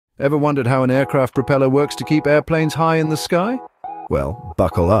Ever wondered how an aircraft propeller works to keep airplanes high in the sky? Well,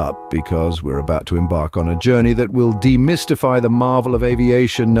 buckle up, because we're about to embark on a journey that will demystify the marvel of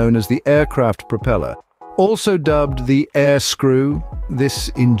aviation known as the aircraft propeller. Also dubbed the air screw, this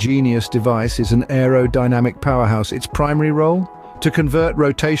ingenious device is an aerodynamic powerhouse. Its primary role? To convert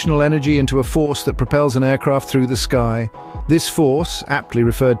rotational energy into a force that propels an aircraft through the sky. This force, aptly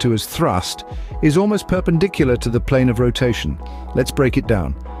referred to as thrust, is almost perpendicular to the plane of rotation. Let's break it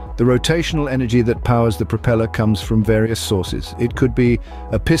down. The rotational energy that powers the propeller comes from various sources. It could be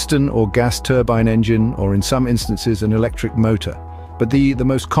a piston or gas turbine engine, or in some instances an electric motor. But the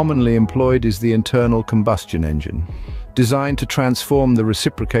most commonly employed is the internal combustion engine. Designed to transform the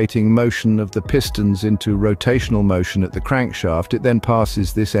reciprocating motion of the pistons into rotational motion at the crankshaft, it then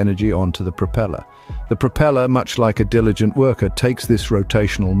passes this energy on to the propeller. The propeller, much like a diligent worker, takes this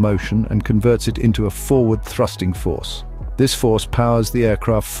rotational motion and converts it into a forward thrusting force. This force powers the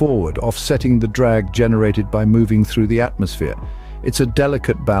aircraft forward, offsetting the drag generated by moving through the atmosphere. It's a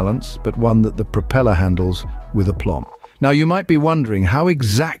delicate balance, but one that the propeller handles with aplomb. Now, you might be wondering, how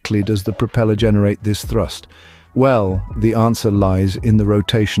exactly does the propeller generate this thrust? Well, the answer lies in the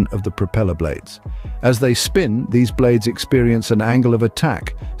rotation of the propeller blades. As they spin, these blades experience an angle of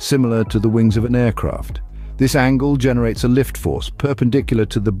attack, similar to the wings of an aircraft. This angle generates a lift force, perpendicular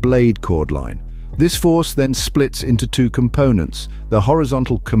to the blade chord line. This force then splits into two components, the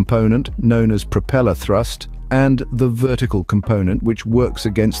horizontal component, known as propeller thrust, and the vertical component, which works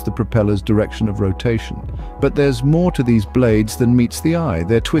against the propeller's direction of rotation. But there's more to these blades than meets the eye.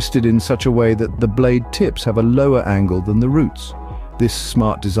 They're twisted in such a way that the blade tips have a lower angle than the roots. This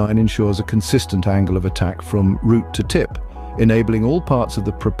smart design ensures a consistent angle of attack from root to tip, enabling all parts of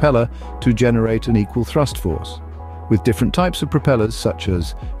the propeller to generate an equal thrust force. With different types of propellers, such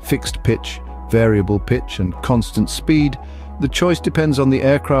as fixed pitch, variable pitch, and constant speed, the choice depends on the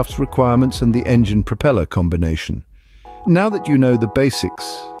aircraft's requirements and the engine-propeller combination. Now that you know the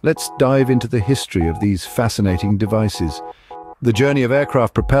basics, let's dive into the history of these fascinating devices. The journey of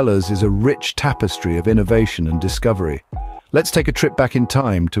aircraft propellers is a rich tapestry of innovation and discovery. Let's take a trip back in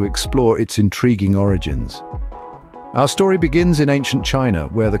time to explore its intriguing origins. Our story begins in ancient China,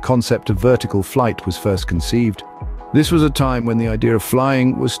 where the concept of vertical flight was first conceived. This was a time when the idea of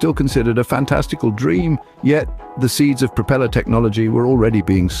flying was still considered a fantastical dream, yet the seeds of propeller technology were already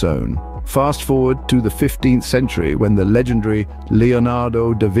being sown. Fast forward to the 15th century, when the legendary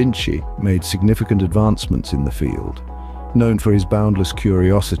Leonardo da Vinci made significant advancements in the field. Known for his boundless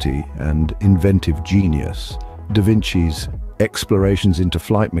curiosity and inventive genius, da Vinci's explorations into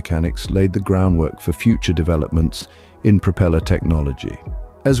flight mechanics laid the groundwork for future developments in propeller technology.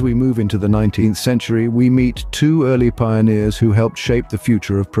 As we move into the 19th century, we meet two early pioneers who helped shape the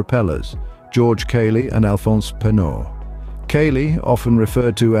future of propellers, George Cayley and Alphonse Pénaud. Cayley, often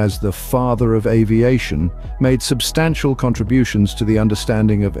referred to as the father of aviation, made substantial contributions to the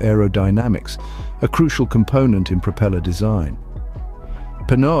understanding of aerodynamics, a crucial component in propeller design.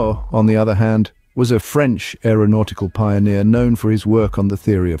 Pénaud, on the other hand, was a French aeronautical pioneer known for his work on the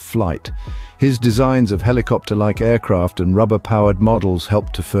theory of flight. His designs of helicopter-like aircraft and rubber-powered models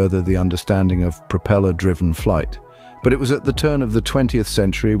helped to further the understanding of propeller-driven flight. But it was at the turn of the 20th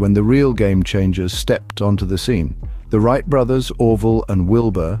century when the real game-changers stepped onto the scene. The Wright brothers, Orville and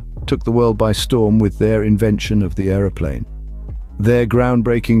Wilbur, took the world by storm with their invention of the aeroplane. Their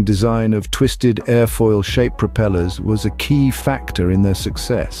groundbreaking design of twisted airfoil-shaped propellers was a key factor in their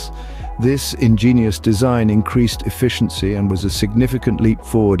success. This ingenious design increased efficiency and was a significant leap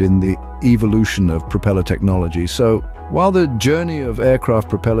forward in the evolution of propeller technology. So, while the journey of aircraft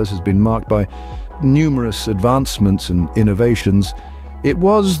propellers has been marked by numerous advancements and innovations, it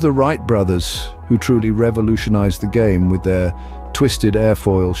was the Wright brothers who truly revolutionized the game with their twisted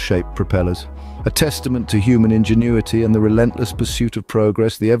airfoil-shaped propellers. A testament to human ingenuity and the relentless pursuit of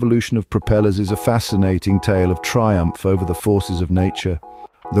progress, the evolution of propellers is a fascinating tale of triumph over the forces of nature.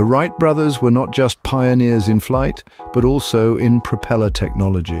 The Wright brothers were not just pioneers in flight, but also in propeller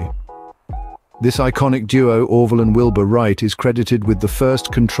technology. This iconic duo, Orville and Wilbur Wright, is credited with the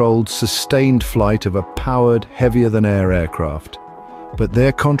first controlled, sustained flight of a powered, heavier-than-air aircraft. But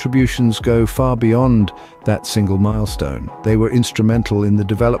their contributions go far beyond that single milestone. They were instrumental in the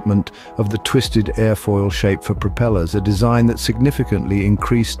development of the twisted airfoil shape for propellers, a design that significantly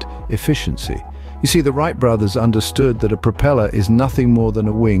increased efficiency. You see, the Wright brothers understood that a propeller is nothing more than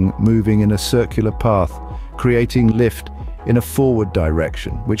a wing moving in a circular path, creating lift in a forward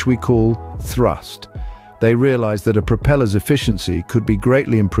direction, which we call thrust. They realized that a propeller's efficiency could be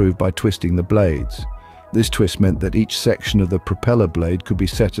greatly improved by twisting the blades. This twist meant that each section of the propeller blade could be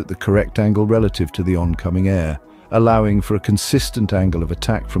set at the correct angle relative to the oncoming air, allowing for a consistent angle of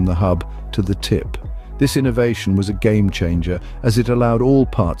attack from the hub to the tip. This innovation was a game changer, as it allowed all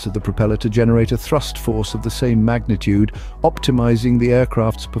parts of the propeller to generate a thrust force of the same magnitude, optimizing the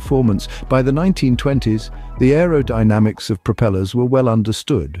aircraft's performance. By the 1920s, the aerodynamics of propellers were well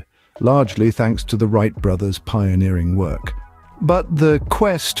understood, largely thanks to the Wright brothers' pioneering work. But the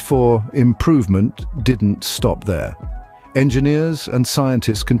quest for improvement didn't stop there. Engineers and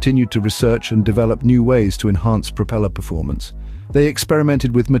scientists continued to research and develop new ways to enhance propeller performance. They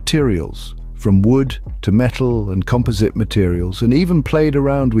experimented with materials, from wood to metal and composite materials, and even played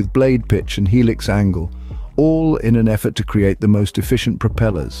around with blade pitch and helix angle, all in an effort to create the most efficient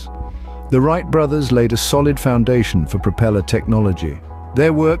propellers. The Wright brothers laid a solid foundation for propeller technology.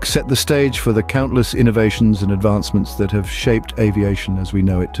 Their work set the stage for the countless innovations and advancements that have shaped aviation as we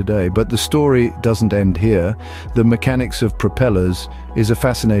know it today. But the story doesn't end here. The mechanics of propellers is a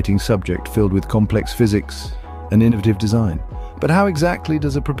fascinating subject filled with complex physics and innovative design. But how exactly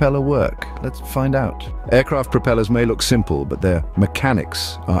does a propeller work? Let's find out. Aircraft propellers may look simple, but their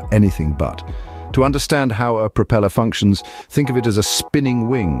mechanics are anything but. To understand how a propeller functions, think of it as a spinning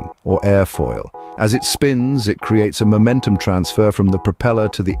wing or airfoil. As it spins, it creates a momentum transfer from the propeller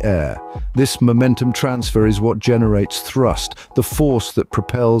to the air. This momentum transfer is what generates thrust, the force that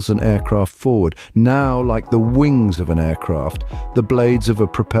propels an aircraft forward. Now, like the wings of an aircraft, the blades of a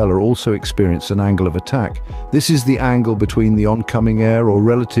propeller also experience an angle of attack. This is the angle between the oncoming air or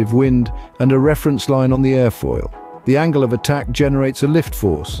relative wind and a reference line on the airfoil. The angle of attack generates a lift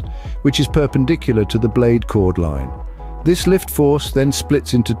force, which is perpendicular to the blade chord line. This lift force then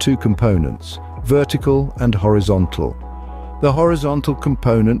splits into two components, vertical and horizontal. The horizontal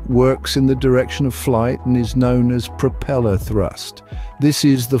component works in the direction of flight and is known as propeller thrust. This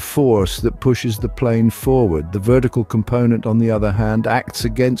is the force that pushes the plane forward. The vertical component, on the other hand, acts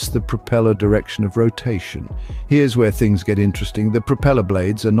against the propeller direction of rotation. Here's where things get interesting. The propeller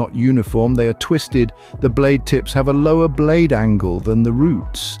blades are not uniform, they are twisted. The blade tips have a lower blade angle than the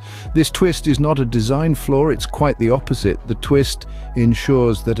roots. This twist is not a design flaw, it's quite the opposite. The twist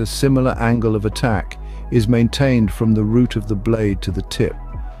ensures that a similar angle of attack is maintained from the root of the blade to the tip.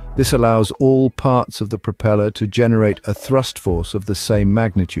 This allows all parts of the propeller to generate a thrust force of the same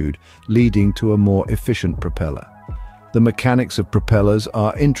magnitude, leading to a more efficient propeller. The mechanics of propellers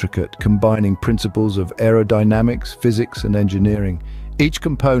are intricate, combining principles of aerodynamics, physics, and engineering. Each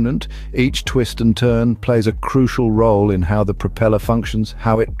component, each twist and turn, plays a crucial role in how the propeller functions,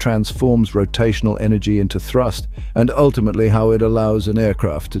 how it transforms rotational energy into thrust, and ultimately how it allows an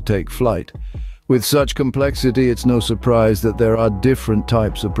aircraft to take flight. With such complexity, it's no surprise that there are different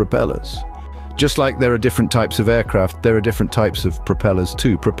types of propellers. Just like there are different types of aircraft, there are different types of propellers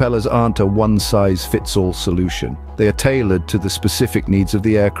too. Propellers aren't a one-size-fits-all solution. They are tailored to the specific needs of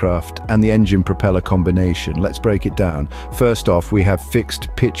the aircraft and the engine-propeller combination. Let's break it down. First off, we have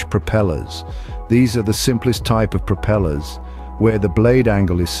fixed-pitch propellers. These are the simplest type of propellers, where the blade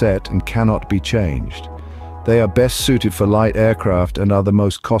angle is set and cannot be changed. They are best suited for light aircraft and are the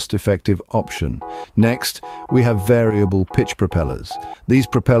most cost-effective option. Next, we have variable pitch propellers. These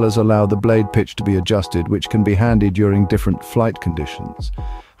propellers allow the blade pitch to be adjusted, which can be handy during different flight conditions.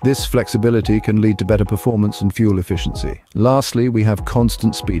 This flexibility can lead to better performance and fuel efficiency. Lastly, we have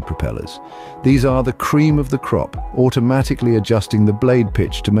constant speed propellers. These are the cream of the crop, automatically adjusting the blade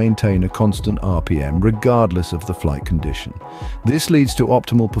pitch to maintain a constant RPM regardless of the flight condition. This leads to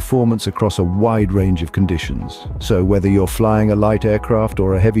optimal performance across a wide range of conditions. So whether you're flying a light aircraft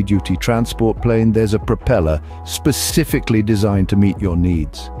or a heavy-duty transport plane, there's a propeller specifically designed to meet your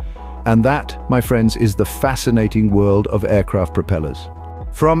needs. And that, my friends, is the fascinating world of aircraft propellers.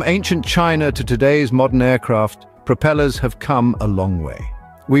 From ancient China to today's modern aircraft, propellers have come a long way.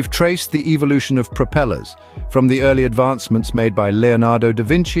 We've traced the evolution of propellers, from the early advancements made by Leonardo da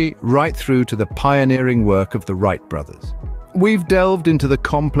Vinci right through to the pioneering work of the Wright brothers. We've delved into the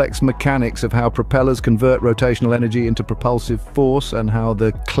complex mechanics of how propellers convert rotational energy into propulsive force and how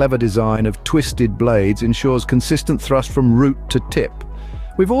the clever design of twisted blades ensures consistent thrust from root to tip.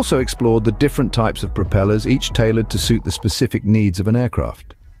 We've also explored the different types of propellers, each tailored to suit the specific needs of an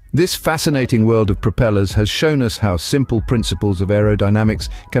aircraft. This fascinating world of propellers has shown us how simple principles of aerodynamics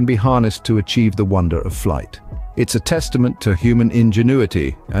can be harnessed to achieve the wonder of flight. It's a testament to human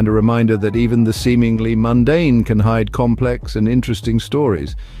ingenuity and a reminder that even the seemingly mundane can hide complex and interesting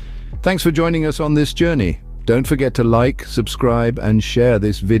stories. Thanks for joining us on this journey. Don't forget to like, subscribe, and share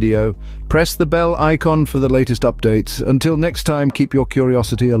this video. Press the bell icon for the latest updates. Until next time, keep your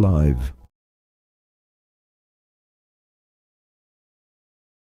curiosity alive.